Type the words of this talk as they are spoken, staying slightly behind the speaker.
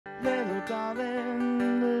Little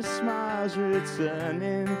darling, the smiles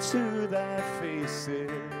returning to their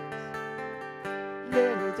faces.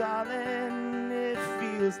 Little darling, it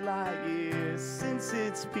feels like years since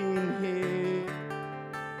it's been here.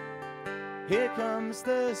 Here comes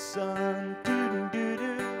the sun,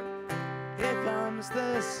 doo-doo-doo-doo. Here comes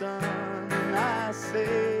the sun, and I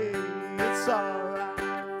say it's alright.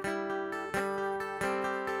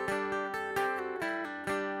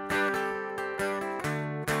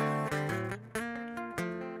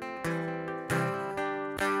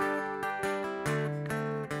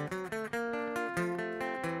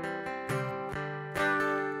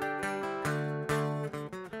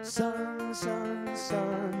 Sun, sun,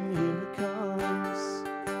 sun, here it comes.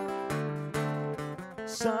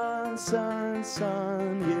 Sun, sun,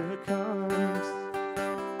 sun, here it comes.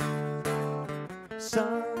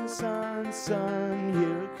 Sun, sun, sun,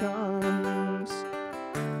 here it comes.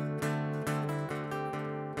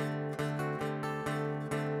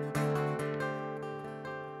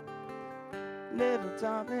 Little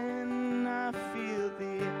darling, I feel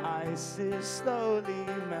the ice is slowly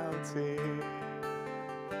melting.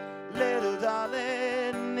 Little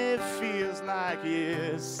darling, it feels like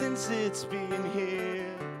years since it's been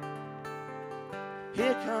here.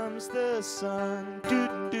 Here comes the sun,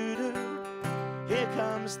 doo-doo-doo-doo. Here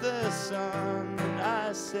comes the sun, and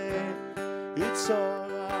I say it's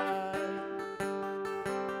alright.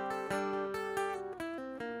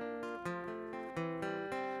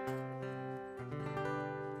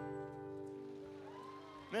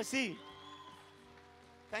 Merci.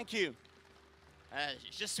 Thank you.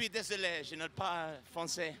 Je suis désolé, je ne parle pas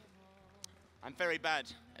français. I'm very bad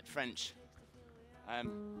at French.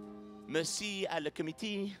 Merci à la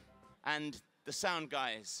committee and the sound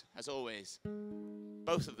guys, as always.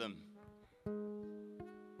 Both of them.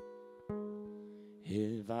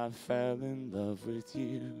 If I fell in love with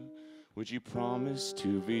you, would you promise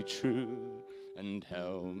to be true and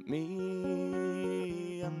help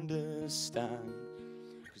me understand?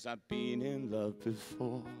 'Cause I've been in love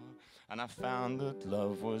before, and I found that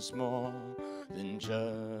love was more than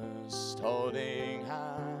just holding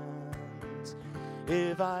hands.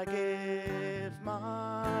 If I give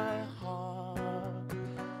my heart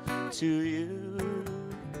to you,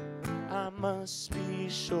 I must be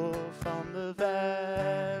sure from the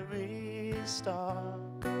very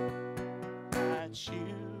start that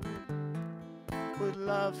you would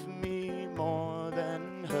love me more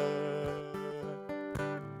than her.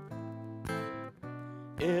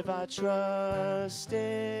 If I trust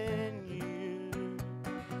in you,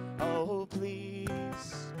 oh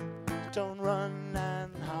please, don't run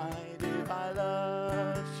and hide. If I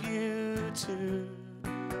love you too,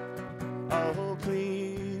 oh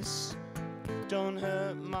please, don't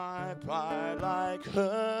hurt my pride like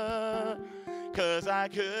her. 'Cause I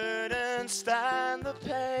couldn't stand the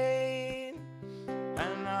pain,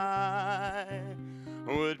 and I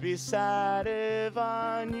would be sad if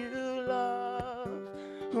I knew love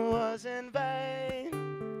was in vain.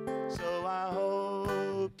 So I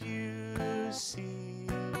hope you see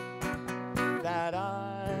that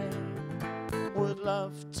I would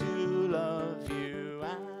love to love you,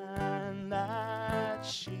 and that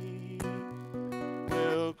she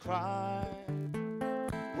will cry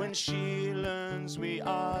when she learns we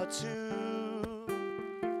are two.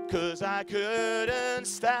 'Cause I couldn't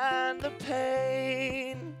stand the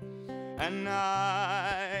pain, and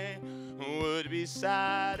I would be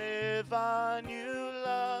sad if I knew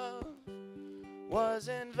love was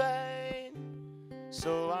in vain.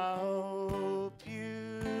 So I hope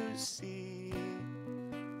you see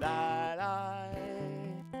that I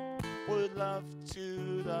would love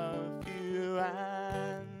to love you,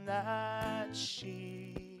 and that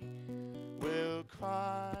she will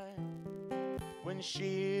cry when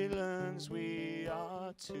she learns we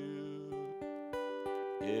are two.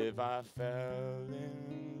 If I fell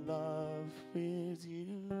in love with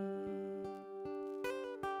you.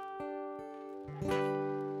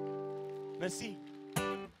 Merci.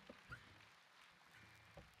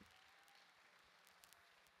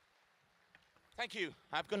 Thank you.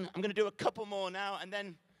 I'm going to do a couple more now, and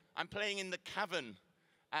then I'm playing in the cavern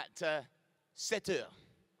at 7 heures.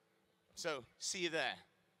 So, see you there.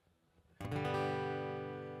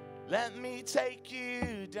 Let me take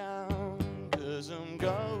you down, 'cause I'm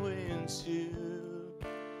going to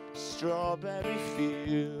strawberry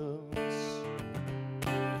fields.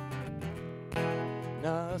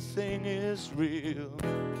 Nothing is real,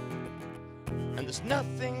 and there's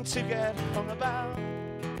nothing to get hung about.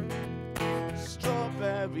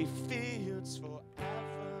 Strawberry fields forever.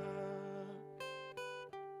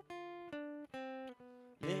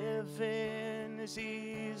 Living is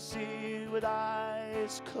easy see with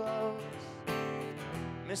eyes closed,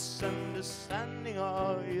 misunderstanding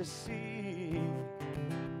all you see.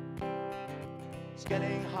 It's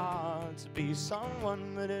getting hard to be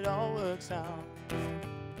someone, but it all works out.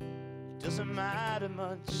 It doesn't matter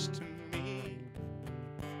much to me.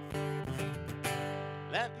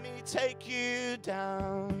 Let me take you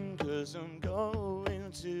down, 'cause I'm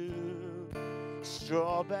going to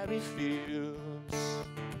strawberry fields.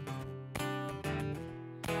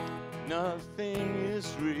 Nothing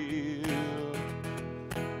is real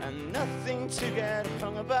and nothing to get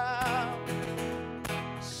hung about.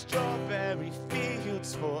 Strawberry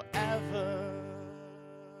fields forever.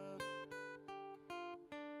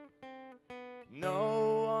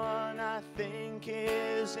 No one I think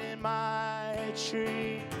is in my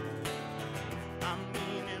tree. I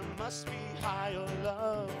mean, it must be high or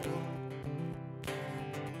low.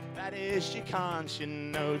 That is, you can't, you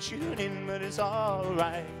know, tune in, but it's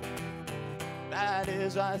alright. That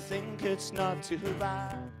is, I think it's not too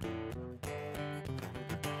bad.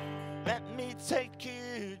 Let me take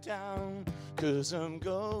you down, 'cause I'm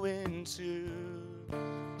going to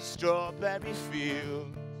strawberry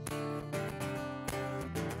fields.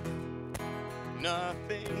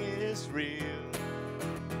 Nothing is real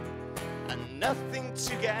and nothing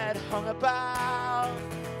to get hung about.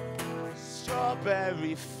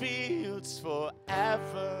 Strawberry fields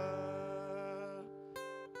forever.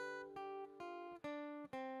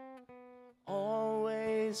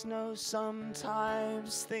 Always know,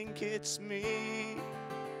 sometimes think it's me,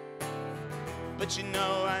 but you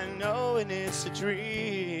know I know, and it's a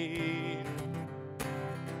dream.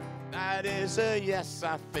 That is a yes,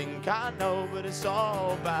 I think I know, but it's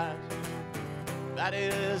all bad. That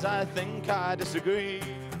is, I think I disagree.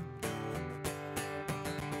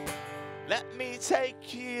 Let me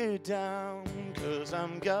take you down, 'cause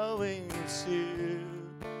I'm going to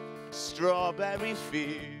strawberry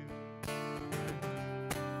fields.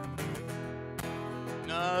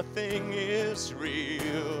 Nothing is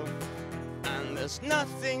real and there's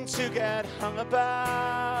nothing to get hung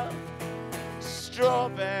about.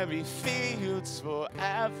 Strawberry fields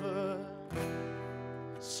forever.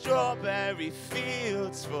 Strawberry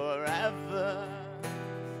fields forever.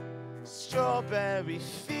 Strawberry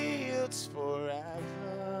fields forever.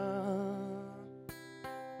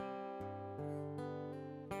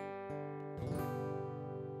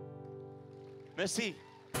 Merci.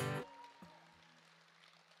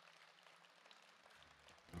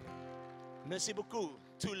 Merci beaucoup,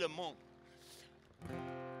 tout le monde.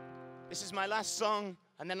 This is my last song,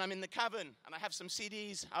 and then I'm in the cavern, and I have some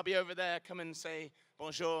CDs. I'll be over there. Come and say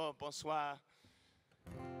bonjour, bonsoir.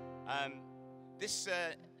 This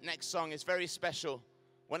next song is very special.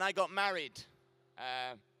 When I got married,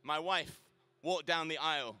 my wife walked down the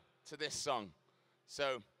aisle to this song.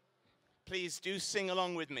 So please do sing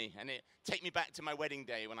along with me, and take me back to my wedding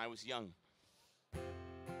day when I was young.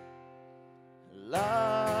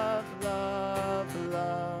 Love, love,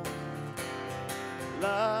 love.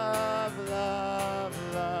 Love,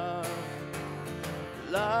 love, love.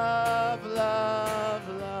 Love, love,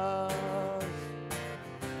 love.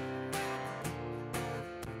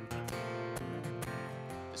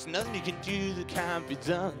 There's nothing you can do that can't be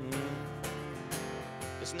done.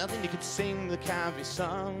 There's nothing you can sing that can't be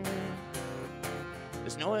sung.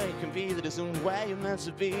 There's no way it can be that isn't where you're meant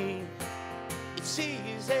to be. It's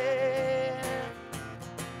easy.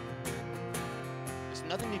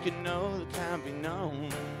 Nothing you can know that can't be known.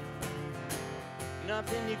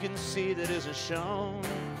 Nothing you can see that isn't shown.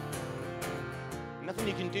 Nothing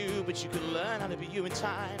you can do, but you can learn how to be you in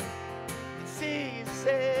time. It's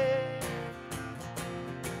easy.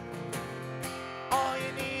 All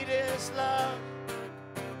you need is love.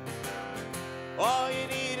 All you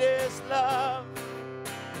need is love.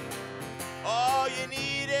 All you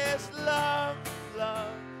need is love,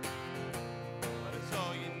 love. But it's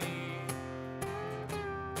all you need.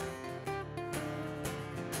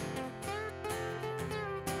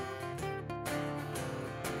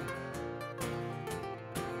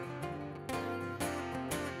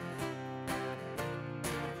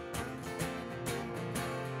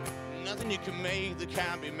 Nothing you can make that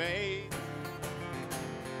can't be made.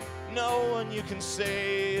 No one you can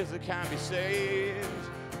save that can't be saved.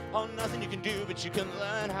 Oh, nothing you can do, but you can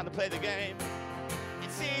learn how to play the game.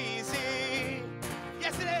 It's easy.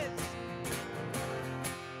 Yes, it is.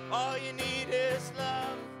 All you need is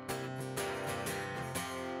love.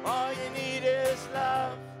 All you need is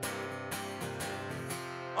love.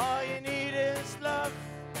 All you need is love.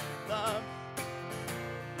 Love.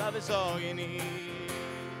 Love is all you need.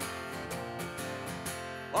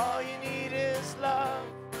 All you need is love.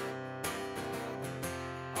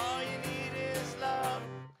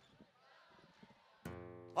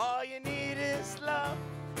 All you need is love.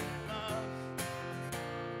 Love.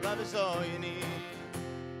 Love is all you need.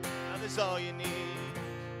 Love is all you need.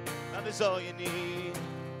 Love is all you need.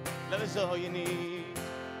 Love is all you need.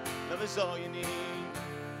 Love is all you need.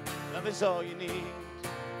 Love is all you need.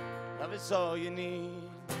 Love is all you need.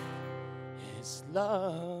 It's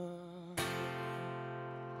love.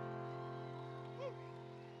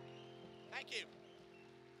 Thank you.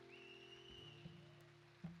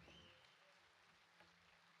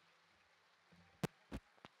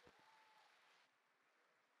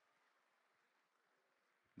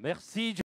 Merci.